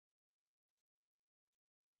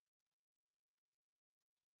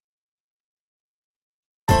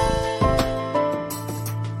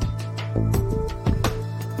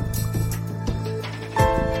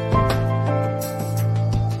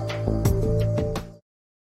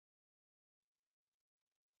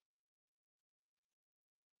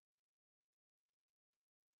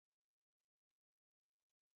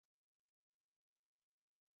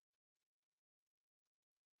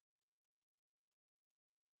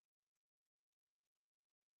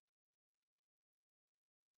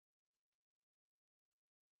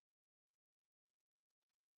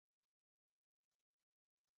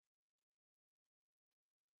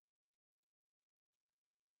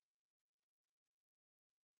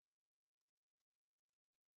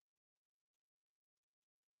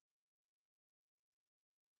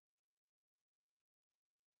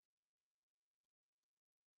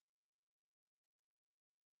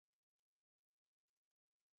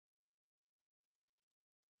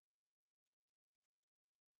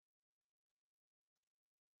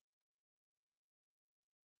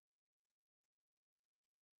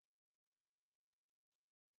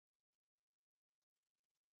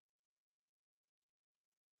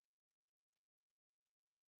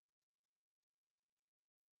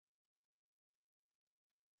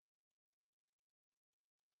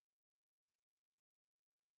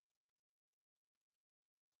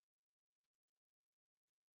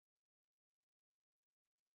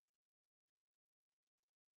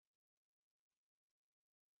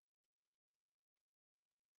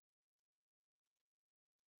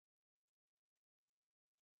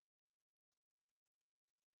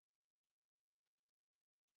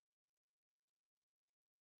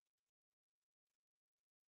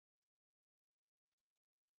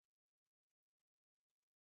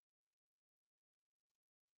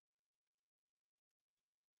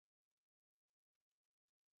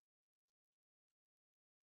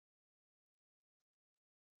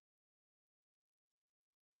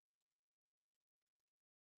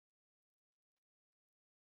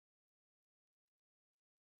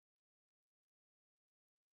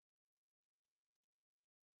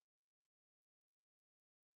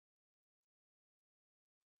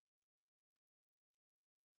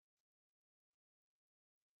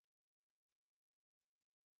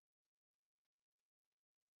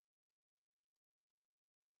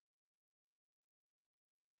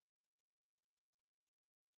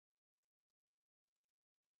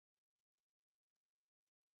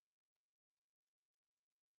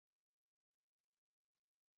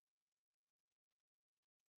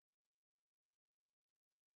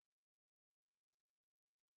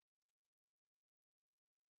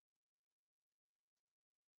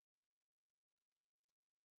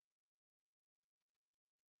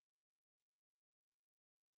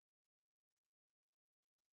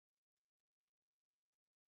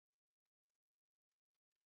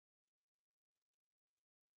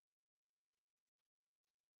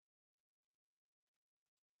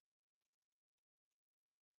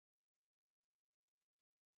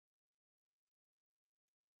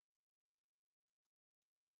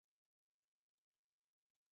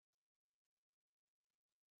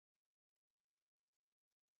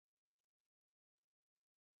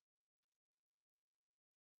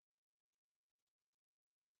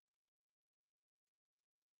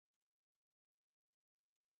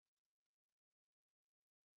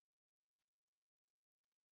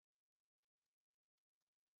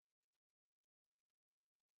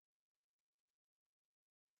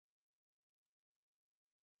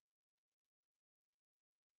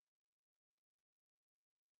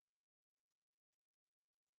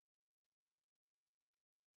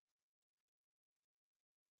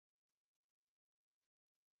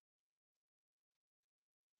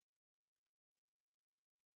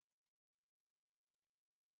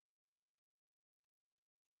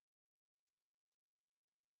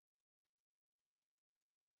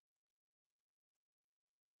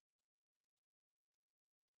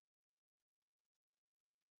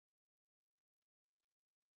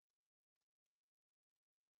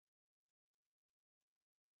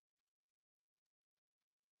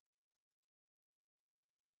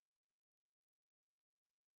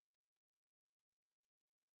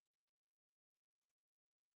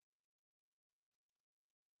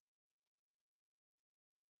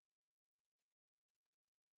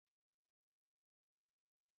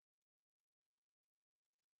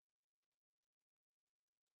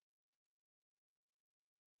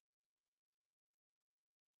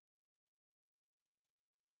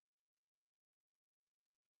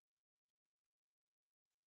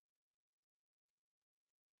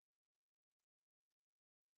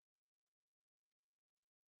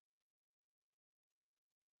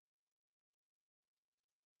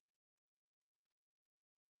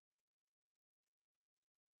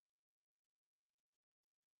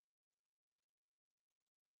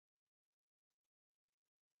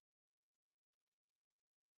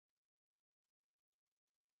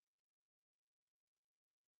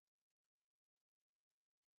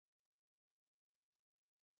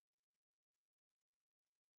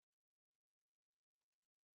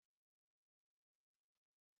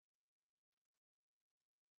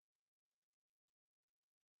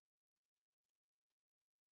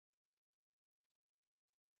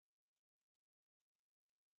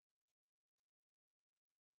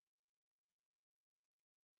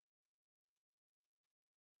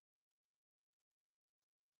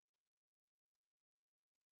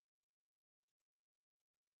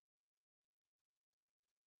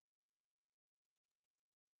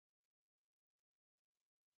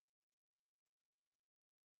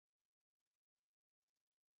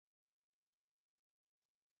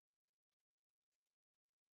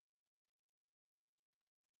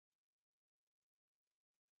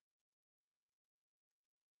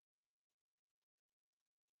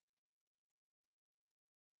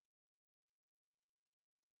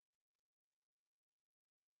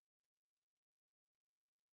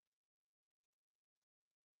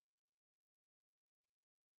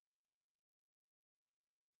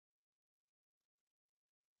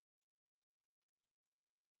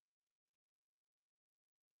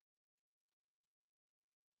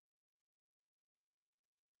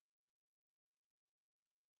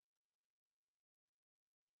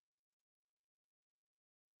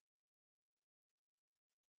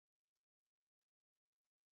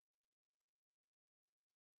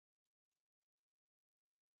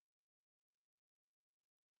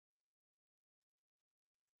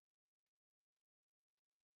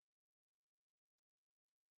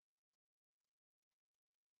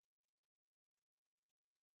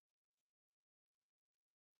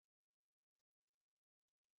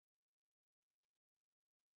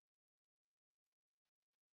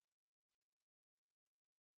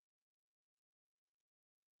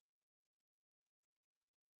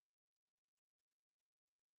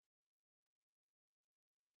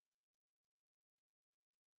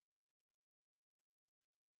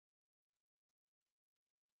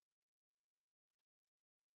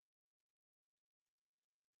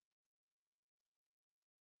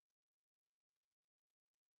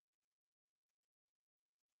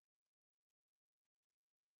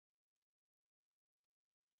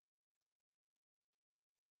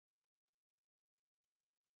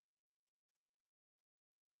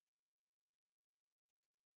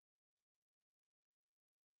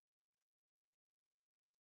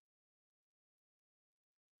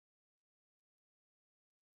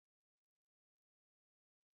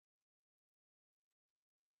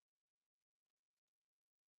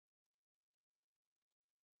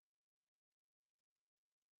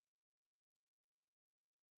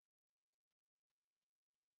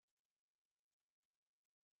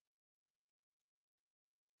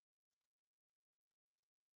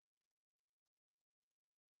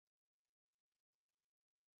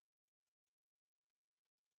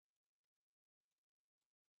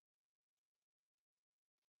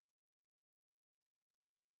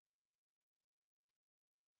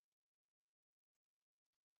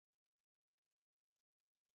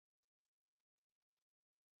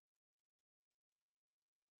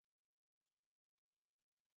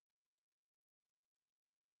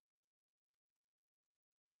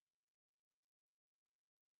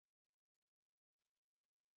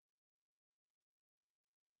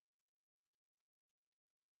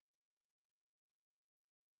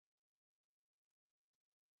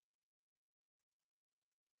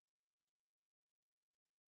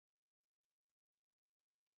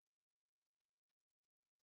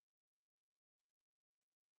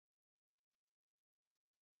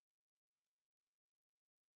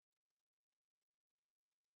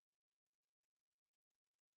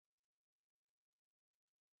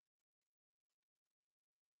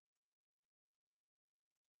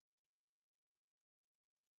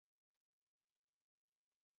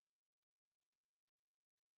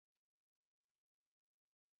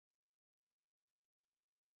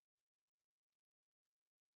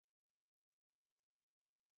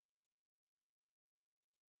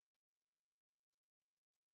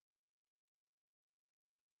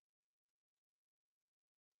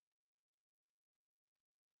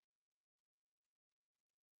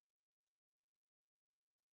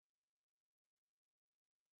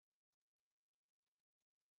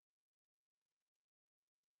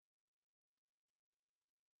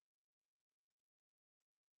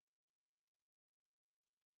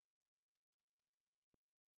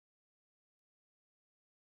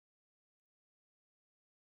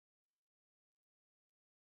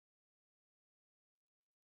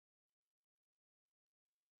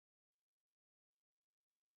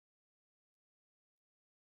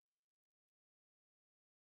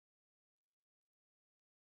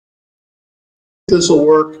This will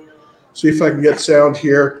work. See if I can get sound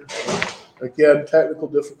here. Again, technical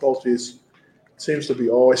difficulties seems to be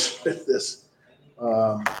always with this.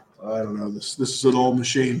 I don't know. This is an old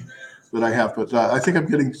machine that I have, but I think I'm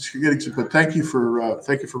getting some. But thank you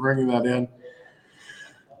for bringing that in.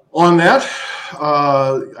 On that,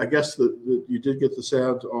 I guess that you did get the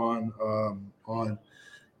sound on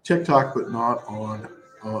TikTok, but not on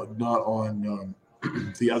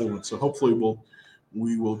the other one. So hopefully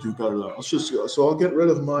we will do better there. So I'll get rid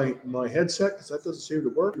of my headset because that doesn't seem to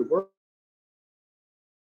work.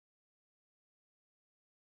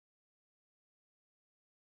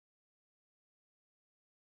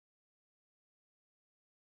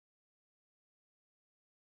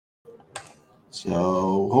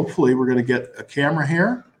 So hopefully we're going to get a camera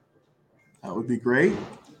here. That would be great.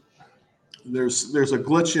 There's a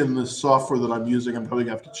glitch in the software that I'm using. I'm probably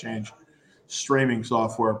going to have to change streaming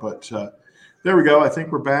software, but there we go. I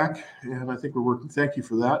think we're back, and I think we're working. Thank you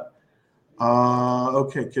for that.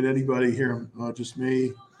 Okay, can anybody hear? Just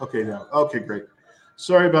me? Okay, now. Okay, great.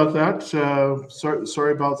 Sorry about that.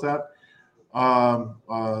 Sorry about that.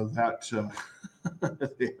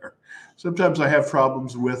 There. Sometimes I have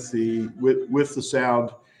problems with the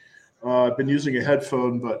sound. I've been using a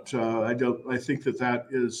headphone, but I think that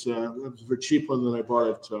is a cheap one that I bought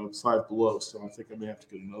at Five Below. So I think I may have to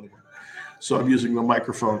get another one. So I'm using the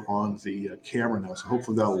microphone on the camera now. So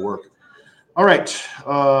hopefully that'll work. All right,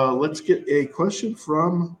 let's get a question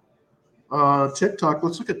from TikTok.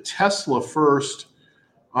 Let's look at Tesla first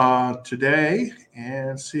today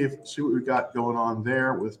and see what we got going on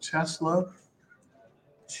there with Tesla.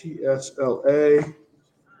 TSLA.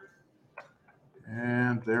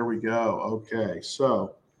 And there we go. Okay,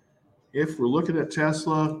 so if we're looking at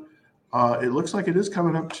Tesla, it looks like it is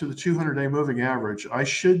coming up to the 200-day moving average. I've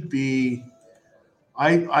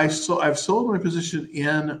sold my position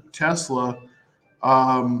in Tesla,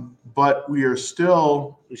 but we are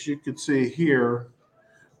still, as you can see here,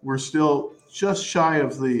 we're still just shy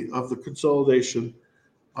of the consolidation,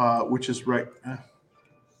 which is right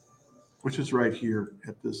here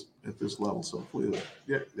at this level. So hopefully,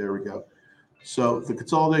 yeah, there we go. So the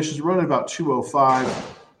consolidation is running about 205.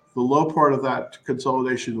 The low part of that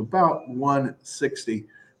consolidation about 160.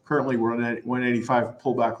 Currently, we're at 185.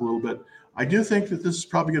 Pull back a little bit. I do think that this is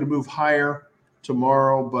probably going to move higher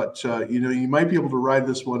tomorrow, but you might be able to ride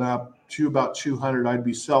this one up to about 200. I'd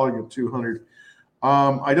be selling at 200.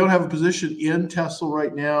 I don't have a position in Tesla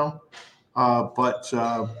right now, but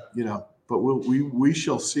we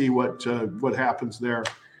shall see what happens there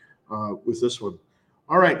with this one.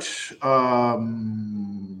 All right,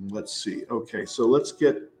 let's see. Okay, so let's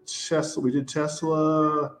get Tesla. We did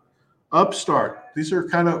Tesla, Upstart. These are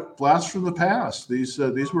kind of blasts from the past. These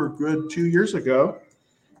were good 2 years ago.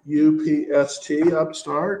 UPST,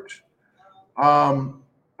 Upstart. Part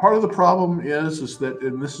of the problem is that,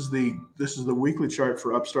 and this is the weekly chart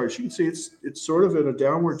for Upstart. As you can see, it's sort of in a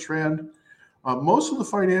downward trend. Most of the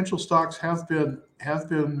financial stocks have been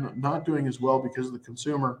not doing as well because of the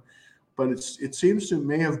consumer, but it seems to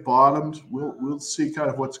may have bottomed. We'll see kind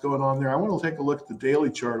of what's going on there. I want to take a look at the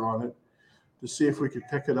daily chart on it to see if we could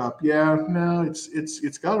pick it up. Yeah, no,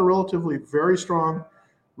 it's got a relatively very strong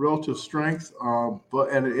relative strength,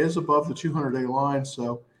 and it is above the 200-day line.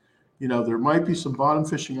 So, there might be some bottom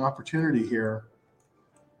fishing opportunity here.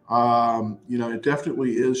 It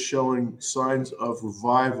definitely is showing signs of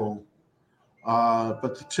revival.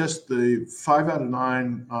 But the 5 out of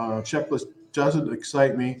 9 checklist doesn't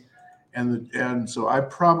excite me, and so I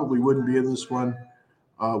probably wouldn't be in this one.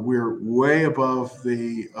 We're way above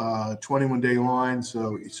the 21-day line,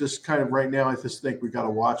 so it's just kind of right now. I just think we got to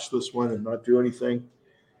watch this one and not do anything.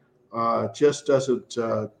 Just doesn't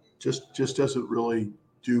really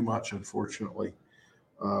do much, unfortunately,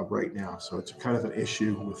 right now. So it's kind of an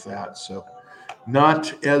issue with that. So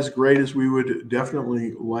not as great as we would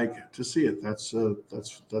definitely like to see it. That's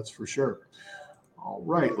for sure. All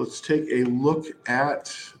right, let's take a look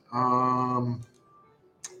at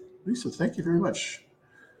Lisa. Thank you very much.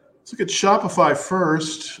 Let's look at Shopify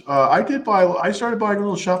first. I started buying a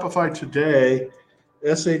little Shopify today.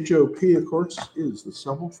 SHOP, of course, is the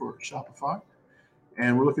symbol for Shopify.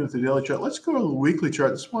 And we're looking at the daily chart. Let's go to the weekly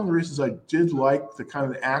chart. This is one of the reasons I did like the kind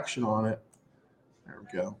of the action on it. There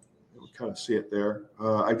we go. You'll kind of see it there.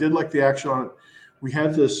 I did like the action on it. We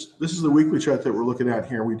had this is the weekly chart that we're looking at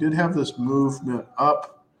here. We did have this movement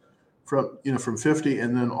up from 50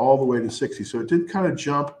 and then all the way to 60. So it did kind of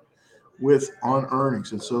jump on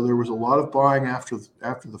earnings. And so there was a lot of buying after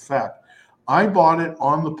the fact. I bought it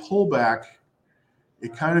on the pullback.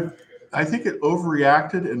 I think it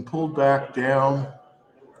overreacted and pulled back down.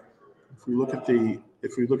 If we look at the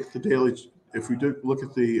daily if we do look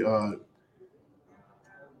at the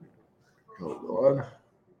hold on.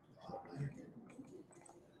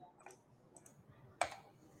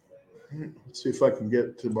 Let's see if I can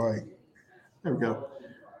get to my. There we go.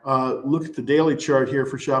 Look at the daily chart here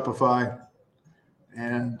for Shopify,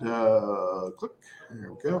 and click.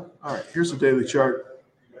 There we go. All right, here's the daily chart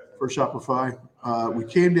for Shopify. We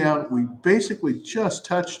came down. We basically just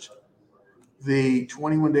touched the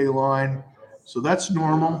 21-day line. So that's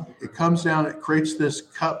normal. It comes down, it creates this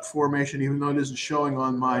cup formation, even though it isn't showing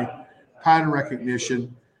on my pattern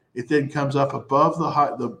recognition. It then comes up above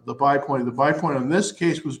the buy point. The buy point in this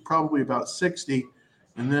case was probably about 60,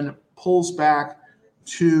 and then it pulls back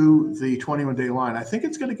to the 21-day line. I think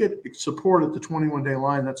it's going to get support at the 21-day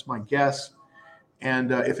line. That's my guess.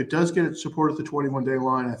 And if it does get support at the 21-day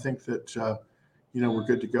line, I think that we're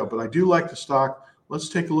good to go. But I do like the stock. Let's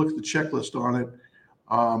take a look at the checklist on it.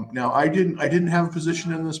 Now I didn't have a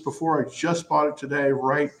position in this before. I just bought it today,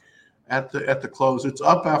 right at the close. It's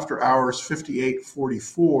up after hours,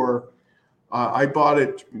 58.44. I bought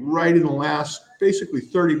it right in the last basically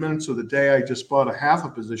 30 minutes of the day. I just bought a half a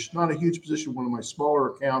position, not a huge position, one of my smaller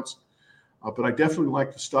accounts, but I definitely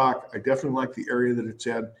like the stock. I definitely like the area that it's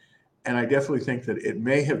in, and I definitely think that it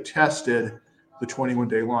may have tested the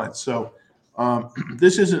 21-day line. So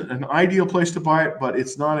this isn't an ideal place to buy it, but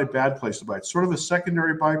it's not a bad place to buy it. It's sort of a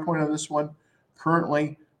secondary buy point on this one.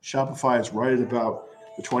 Currently, Shopify is right at about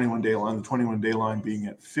the 21-day line, the 21-day line being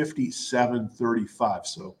at 57.35.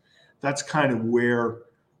 So that's kind of where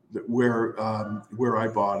I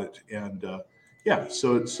bought it. And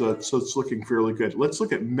so it's looking fairly good. Let's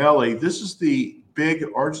look at Meli. This is the big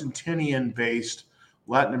Argentinian-based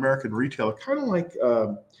Latin American retailer, kind of like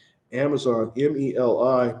Amazon,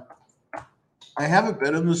 MELI. I haven't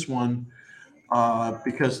been in this one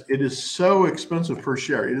because it is so expensive per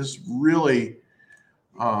share. It is really,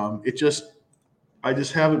 I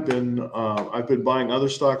just haven't been, I've been buying other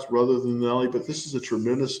stocks rather than Nelly, but this is a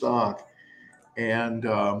tremendous stock, and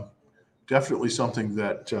definitely something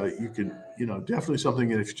that you can, definitely something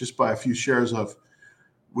that if you just buy a few shares of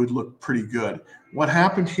would look pretty good. What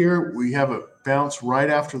happened here, we have a bounce right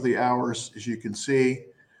after the hours, as you can see.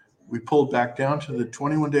 We pulled back down to the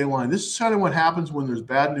 21-day line. This is kind of what happens when there's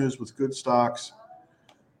bad news with good stocks.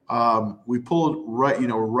 We pulled right at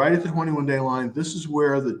the 21-day line. This is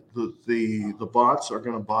where the bots are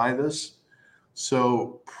going to buy this.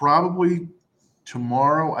 So probably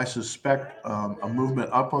tomorrow, I suspect a movement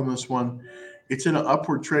up on this one. It's in an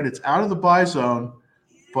upward trend. It's out of the buy zone,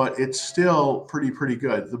 but it's still pretty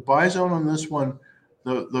good. The buy zone on this one,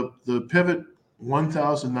 the pivot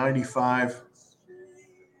 1,095.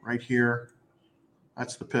 Right here,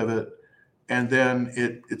 that's the pivot, and then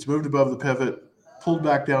it's moved above the pivot, pulled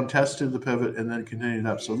back down, tested the pivot, and then continued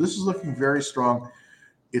up. So this is looking very strong.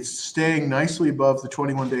 It's staying nicely above the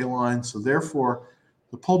 21-day line. So therefore,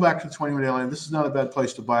 the pullback to the 21-day line, this is not a bad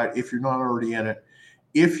place to buy it if you're not already in it.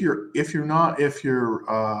 If you're in it,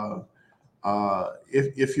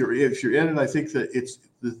 I think that it's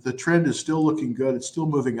the trend is still looking good. It's still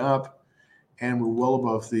moving up, and we're well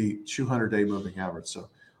above the 200-day moving average. So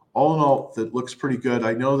all in all, that looks pretty good.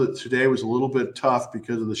 I know that today was a little bit tough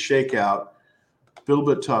because of the shakeout. A little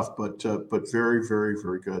bit tough, but very, very,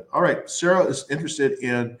 very good. All right, Sarah is interested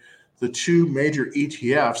in the two major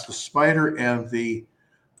ETFs, the SPDR and the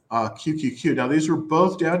QQQ. Now, these were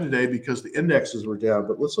both down today because the indexes were down,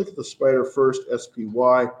 but let's look at the SPDR first,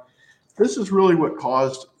 SPY. This is really what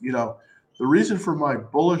caused, the reason for my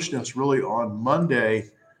bullishness really on Monday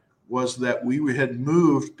was that we had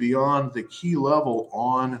moved beyond the key level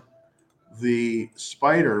on the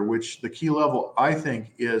SPDR, which the key level, I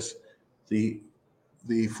think, is the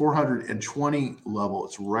 420 level.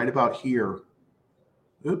 It's right about here.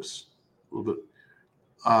 Oops, a little bit.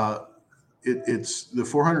 It's the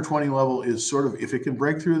 420 level is sort of, if it can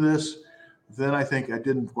break through this, then I think I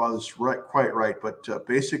didn't was quite right. But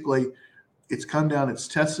basically, it's come down. It's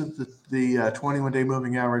tested the 21-day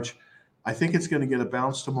moving average. I think it's going to get a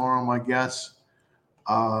bounce tomorrow, my guess.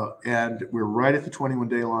 And we're right at the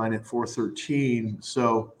 21-day line at 413.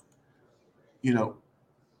 So,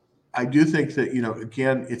 I do think that,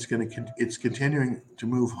 again, it's continuing to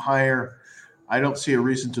move higher. I don't see a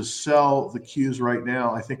reason to sell the Qs right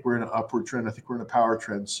now. I think we're in an upward trend. I think we're in a power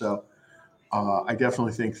trend. So I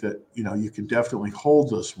definitely think that, you can definitely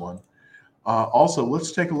hold this one. Also,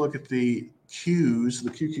 let's take a look at the Qs,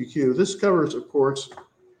 the QQQ. This covers, of course,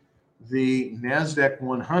 the NASDAQ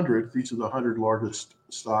 100. These are the 100 largest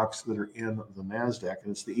stocks that are in the NASDAQ,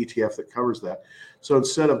 and it's the ETF that covers that. So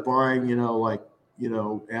instead of buying,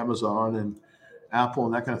 Amazon and Apple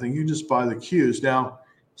and that kind of thing, you just buy the Qs. Now,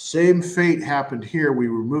 Same fate happened here. We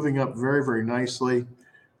were moving up very, very nicely.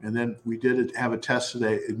 And then we did have a test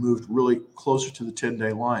today. It moved really closer to the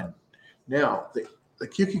 10-day line. Now, the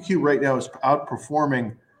QQQ right now is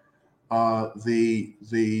outperforming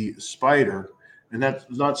the spider. And that's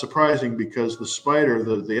not surprising because the spider,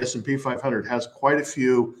 the S&P 500, has quite a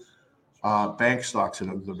few bank stocks in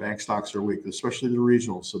it. The bank stocks are weak, especially the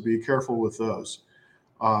regionals. So be careful with those.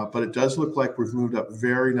 But it does look like we've moved up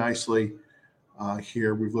very nicely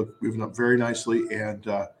here. We've moved up very nicely. And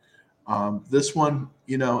this one,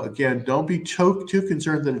 again, don't be too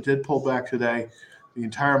concerned that it did pull back today. The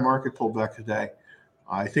entire market pulled back today.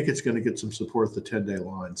 I think it's going to get some support at the 10-day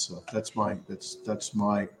line. So that's my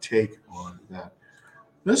take on that.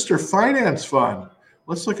 Mr. Finance Fund.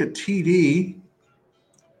 Let's look at TD.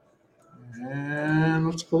 And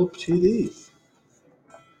let's pull up TD.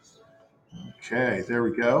 Okay, there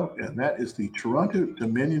we go. And that is the Toronto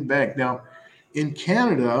Dominion Bank. Now, in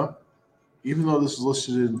Canada, even though this is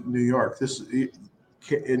listed in New York,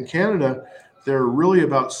 in Canada, there are really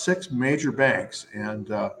about 6 major banks, and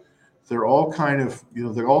they're all kind of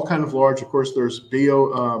large. Of course, there's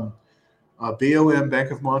BOM,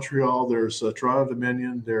 Bank of Montreal. There's Toronto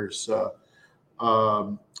Dominion. There's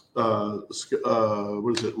what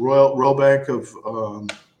is it? Royal Bank of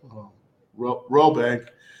Royal Bank.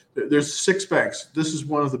 There's 6 banks. This is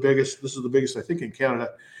one of the biggest. This is the biggest, I think, in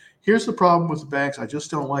Canada. Here's the problem with the banks. I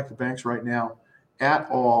just don't like the banks right now at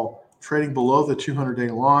all. Trading below the 200-day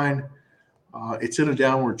line. It's in a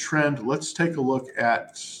downward trend. Let's take a look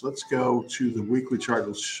at. Let's go to the weekly chart.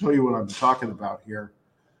 I'll show you what I'm talking about here.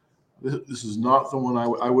 This is not the one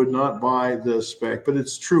I would not buy this bank, but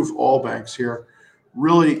it's true of all banks here.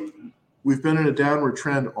 Really, we've been in a downward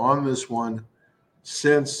trend on this one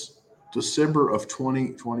since December of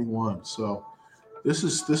 2021. So this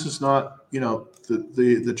is not,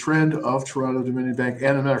 the trend of Toronto Dominion Bank, and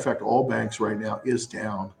as a matter of fact, all banks right now is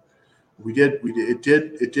down. It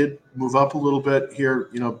did move up a little bit here,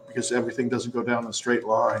 because everything doesn't go down a straight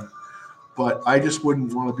line. But I just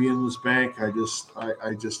wouldn't want to be in this bank. I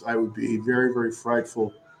would be very, very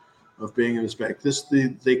frightful of being in this bank.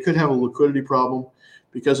 They could have a liquidity problem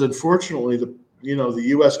because unfortunately the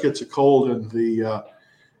U.S. gets a cold and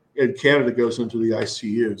Canada goes into the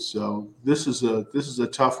ICU. So this is a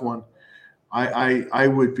tough one. I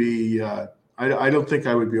would be. I don't think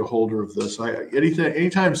I would be a holder of this.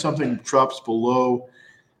 Anytime something drops below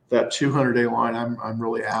that 200-day line, I'm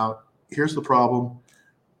really out. Here's the problem.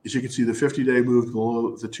 As you can see, the 50-day moved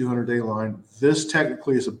below the 200-day line. This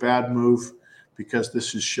technically is a bad move because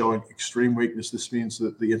this is showing extreme weakness. This means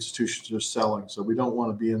that the institutions are selling. So we don't want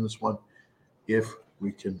to be in this one if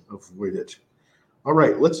we can avoid it. All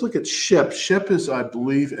right, let's look at SHIP. SHIP is, I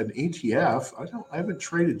believe, an ETF. I haven't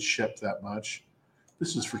traded SHIP that much.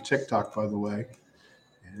 This is for TikTok, by the way.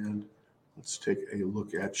 And let's take a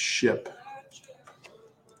look at SHIP.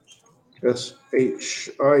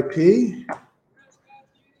 SHIP.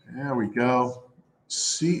 There we go.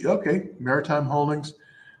 Okay, Maritime Holdings.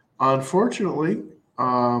 Unfortunately,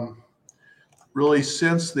 really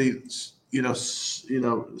since the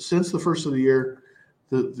first of the year,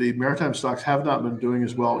 the maritime stocks have not been doing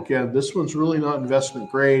as well. Again, this one's really not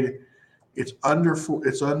investment grade. It's under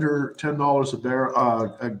 $10 a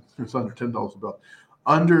barrel. It's under $10 a barrel.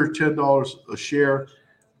 Under $10 a share.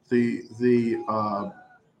 It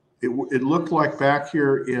looked like back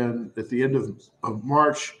here at the end of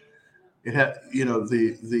March, it had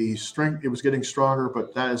the strength. It was getting stronger,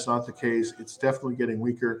 but that is not the case. It's definitely getting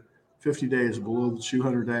weaker. 50 days below the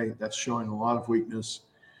 200-day. That's showing a lot of weakness.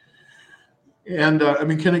 And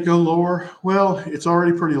can it go lower? Well, it's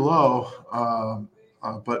already pretty low,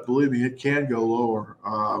 but believe me, it can go lower.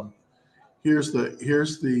 Here's the.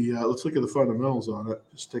 Let's look at the fundamentals on it.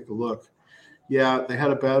 Just take a look. Yeah, they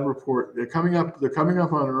had a bad report. They're coming up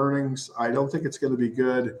on earnings. I don't think it's going to be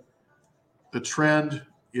good. The trend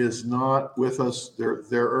is not with us. Their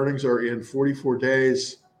earnings are in 44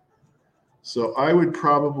 days. So I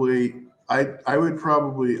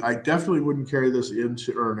definitely wouldn't carry this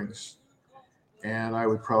into earnings, and I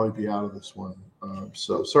would probably be out of this one.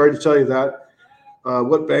 So sorry to tell you that.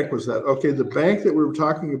 What bank was that? Okay, the bank that we were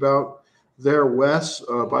talking about there, Wes,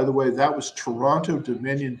 by the way, that was Toronto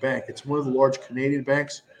Dominion Bank. It's one of the large Canadian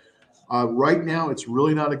banks. Right now, it's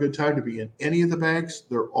really not a good time to be in any of the banks.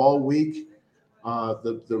 They're all weak.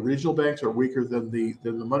 The regional banks are weaker than the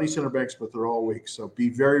money center banks, but they're all weak. So be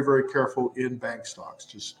very, very careful in bank stocks.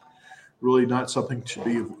 Just really not something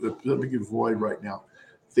to avoid right now.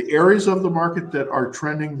 The areas of the market that are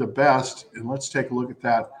trending the best, and let's take a look at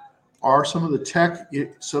that, are some of the tech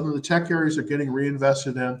areas are getting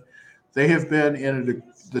reinvested in. they have been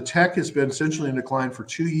the tech has been essentially in decline for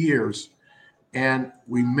 2 years, and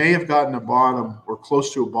we may have gotten a bottom or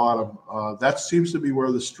close to a bottom. That seems to be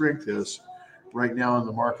where the strength is right now in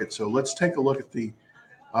the market. So let's take a look at the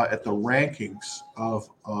rankings of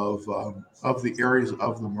the areas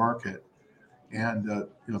of the market, and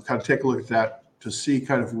kind of take a look at that to see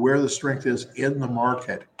kind of where the strength is in the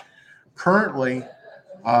market. Currently,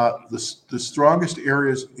 the strongest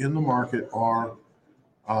areas in the market are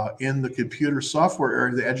in the computer software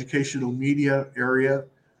area, the educational media area.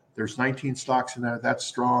 There's 19 stocks in there. That's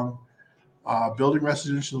strong. Building,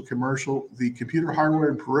 residential, and commercial. The computer hardware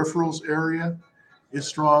and peripherals area is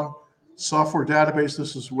strong. Software database,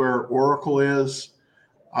 this is where Oracle is.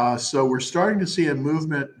 So we're starting to see a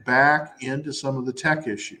movement back into some of the tech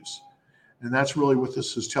issues. And that's really what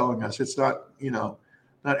this is telling us. It's not,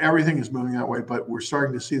 not everything is moving that way, but we're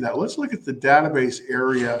starting to see that. Let's look at the database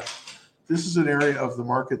area. This is an area of the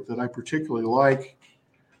market that I particularly like.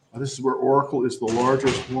 This is where Oracle is the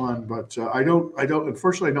largest one, but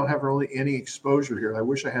unfortunately, I don't have really any exposure here. I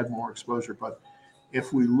wish I had more exposure, but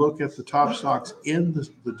if we look at the top stocks in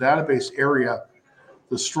the database area,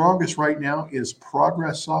 the strongest right now is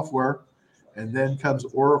Progress Software, and then comes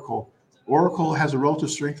Oracle. Oracle has a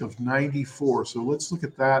relative strength of 94, so let's look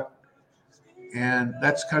at that, and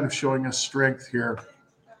that's kind of showing us strength here.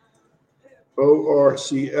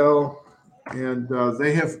 ORCL, and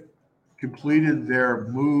they have completed their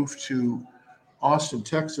move to Austin,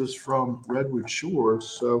 Texas from Redwood Shores.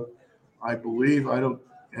 So I believe, and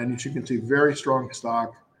as you can see, very strong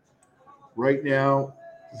stock. Right now,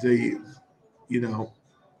 the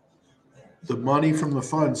money from the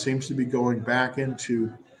fund seems to be going back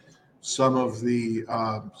into some of the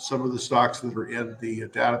stocks that are in the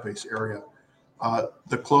database area.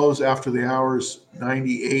 The close after the hours,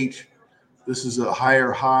 98. This is a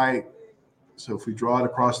higher high. So if we draw it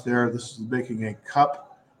across there, this is making a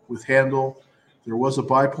cup with handle. There was a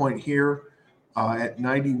buy point here at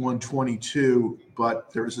 91.22,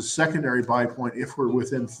 but there is a secondary buy point if we're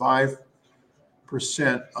within 5%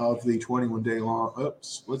 of the 21-day long.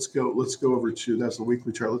 Oops, let's go over to, that's the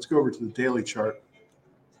weekly chart. Let's go over to the daily chart.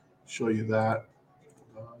 Show you that.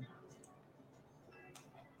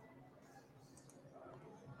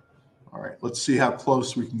 All right, let's see how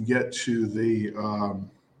close we can get to the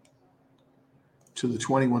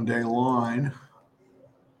 21-day line.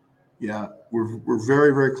 Yeah, we're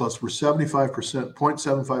very, very close. We're 75%,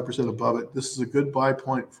 0.75% above it. This is a good buy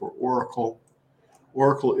point for Oracle.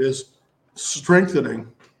 Oracle is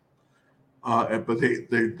strengthening, but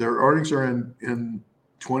their earnings are in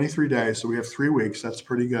 23 days, so we have 3 weeks. That's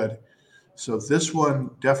pretty good. So this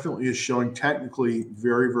one definitely is showing technically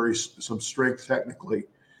very, very some strength technically.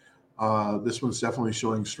 This one's definitely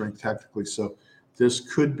showing strength technically. So this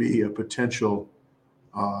could be a potential.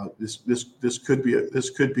 This could be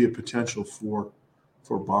a potential for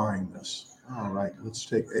buying this. All right, let's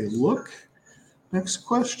take a look. Next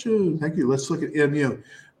question. Thank you. Let's look at MU.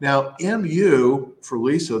 Now, MU for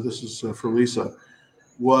Lisa. This is for Lisa.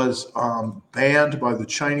 Was banned by the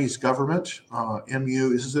Chinese government. MU.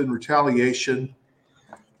 This is in retaliation.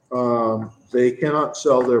 They cannot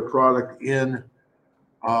sell their product in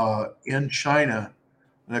China.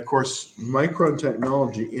 And of course, Micron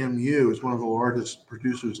Technology, MU, is one of the largest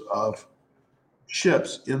producers of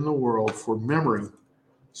chips in the world for memory.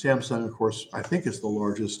 Samsung, of course, I think is the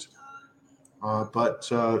largest. But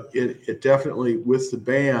it definitely, with the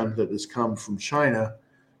ban that has come from China,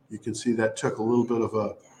 you can see that took a little bit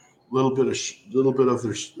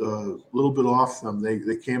off them.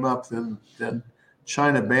 They came up, then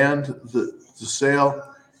China banned the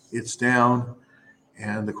sale. It's down.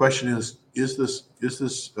 And the question is this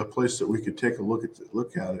a place that we could take a look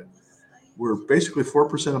at it? We're basically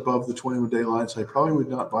 4% above the 21-day line, so I probably would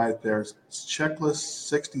not buy it there. It's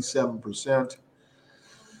checklist 67%.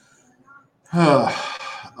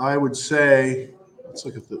 I would say let's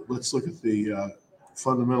look at the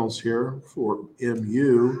fundamentals here for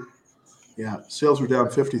MU. Yeah, sales were down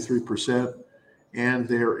 53%, and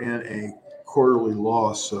they're in a quarterly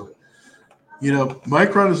loss. So,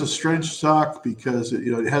 Micron is a strange stock because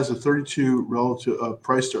it has a 32 relative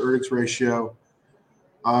price to earnings ratio,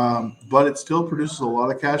 but it still produces a lot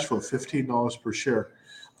of cash flow, $15 per share.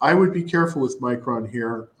 I would be careful with Micron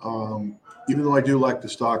here, even though I do like the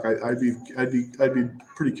stock. I'd be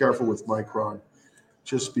pretty careful with Micron,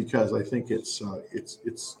 just because I think it's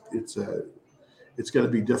going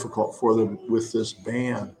to be difficult for them with this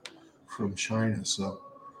ban from China. So.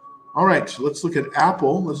 All right, so let's look at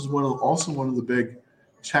Apple. This is also one of the big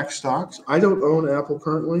tech stocks. I don't own Apple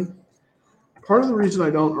currently. Part of the reason I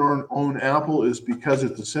don't own Apple is because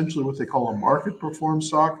it's essentially what they call a market perform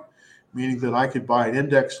stock. meaning that I could buy an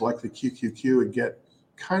index like the QQQ and get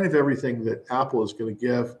kind of everything that Apple is going to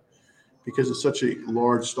give because it's such a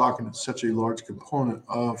large stock and it's such a large component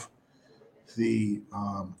of the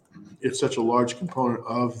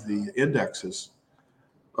indexes.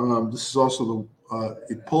 This is also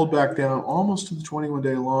it pulled back down almost to the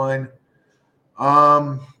 21-day line.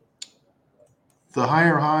 The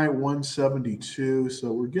higher high 172,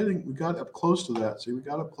 so we got up close to that. See, we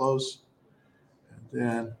got up close, and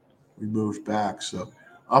then we moved back. So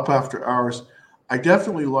up after hours. I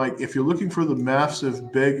definitely like, if you're looking for the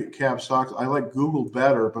massive big cap stocks, I like Google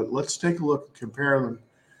better, but let's take a look and compare them.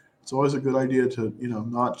 It's always a good idea to,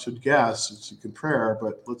 not to guess, it's to compare,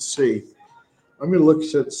 but let's see. I'm going to look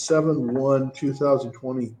at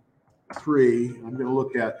 7/1/2023. I'm going to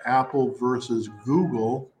look at Apple versus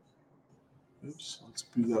Google. Oops, let's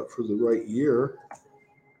do that for the right year.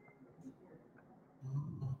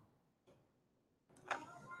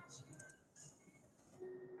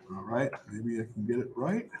 All right, maybe I can get it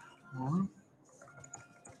right.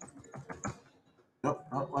 Nope,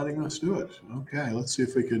 not letting us do it. Okay, let's see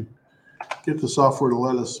if we can get the software to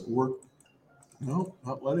let us work. Nope,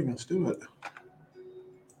 not letting us do it.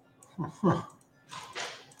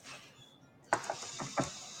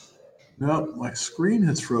 No, my screen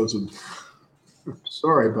has frozen.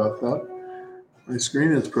 Sorry about that. My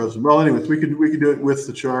screen is frozen. Well, anyways, we can do it with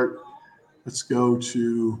the chart. Let's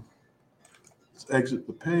exit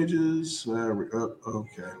the pages. There we go.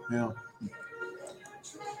 Okay, now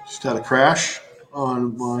just had a crash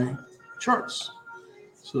on my charts.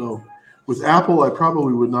 So with Apple, I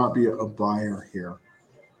probably would not be a buyer here.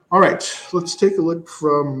 All right, let's take a look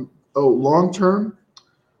from long term.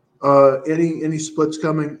 Any splits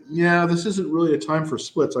coming? Yeah, this isn't really a time for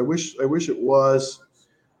splits. I wish it was.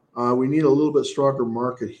 We need a little bit stronger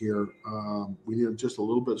market here. We need just a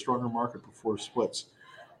little bit stronger market before splits.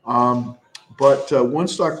 But one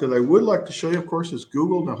stock that I would like to show you, of course, is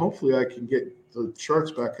Google. Now, hopefully, I can get the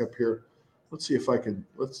charts back up here. Let's see if I can.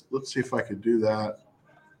 Let's see if I can do that.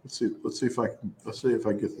 Let's see if I can. Let's see if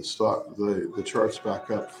I get the charts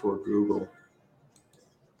back up for Google.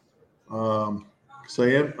 So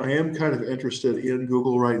I am kind of interested in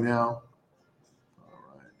Google right now. All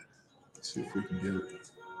right, let's see if we can get it.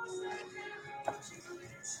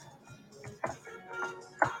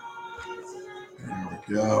 There we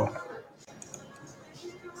go.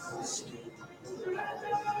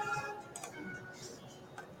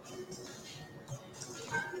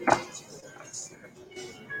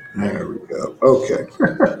 There we go. Okay.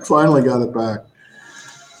 Finally got it back.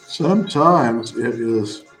 Sometimes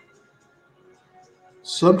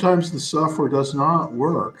the software does not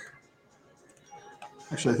work.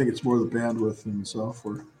 Actually, I think it's more the bandwidth than the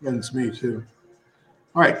software. And it's me too.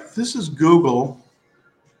 All right. This is Google.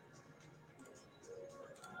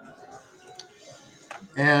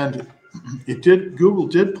 And Google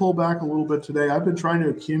did pull back a little bit today. I've been trying to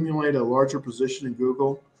accumulate a larger position in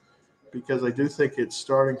Google because I do think it's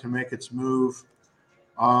starting to make its move.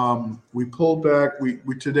 We pulled back. We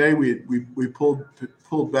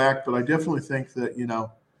pulled back, but I definitely think that,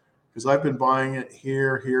 because I've been buying it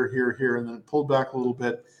here, and then it pulled back a little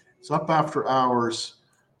bit. It's up after hours.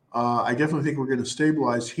 I definitely think we're going to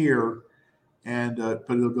stabilize here, but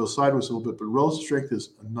it'll go sideways a little bit. But relative strength is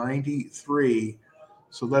 93.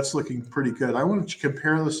 So that's looking pretty good. I want to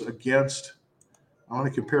compare this against. I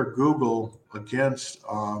want to compare Google against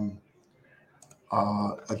Apple.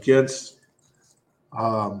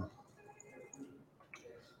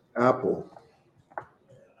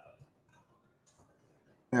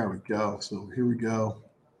 There we go. So here we go.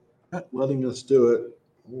 Not letting us do it.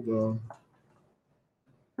 Hold on.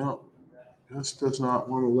 No, this does not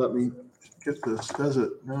want to let me get this, does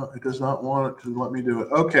it? No, it does not want it to let me do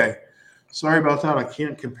it. Okay. Sorry about that. I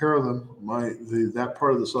can't compare them. That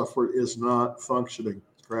part of the software is not functioning.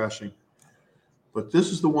 It's crashing. But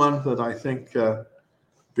this is the one that I think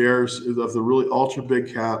bears of the really ultra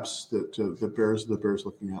big caps that bears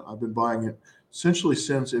looking at. I've been buying it essentially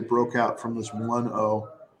since it broke out from this 1.0.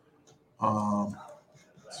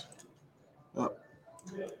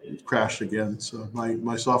 It crashed again. So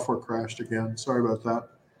my software crashed again. Sorry about that.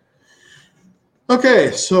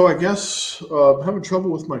 Okay, so I guess I'm having trouble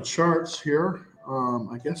with my charts here.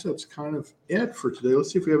 I guess that's kind of it for today.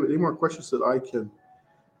 Let's see if we have any more questions that I can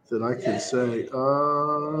say.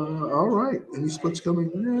 All right, any splits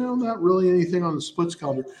coming? No, not really anything on the splits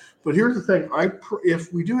calendar. But here's the thing: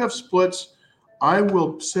 if we do have splits, I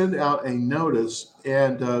will send out a notice,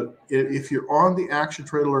 and if you're on the action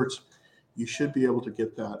trade alerts, you should be able to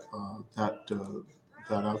get that out there.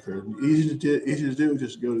 Easy to do.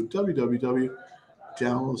 Just go to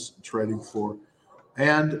www.DallasTradingFloor.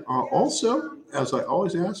 And also, as I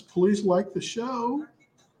always ask, please like the show.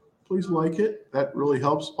 Please like it. That really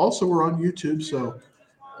helps. Also, we're on YouTube, so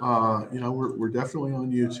we're definitely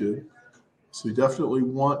on YouTube. So we definitely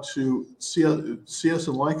want to see us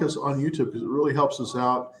and like us on YouTube because it really helps us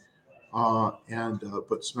out.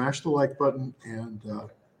 But smash the like button, and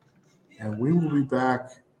we will be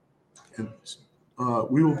back. And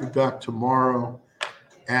we will be back tomorrow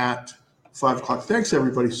at 5 o'clock. Thanks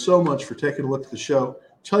everybody so much for taking a look at the show.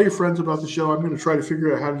 Tell your friends about the show. I'm going to try to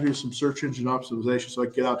figure out how to do some search engine optimization so I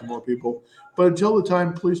can get out to more people. But until the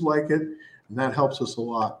time, please like it, and that helps us a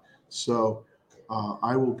lot. So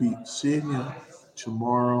I will be seeing you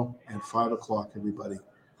tomorrow at 5 o'clock, everybody.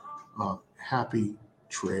 Happy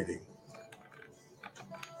trading.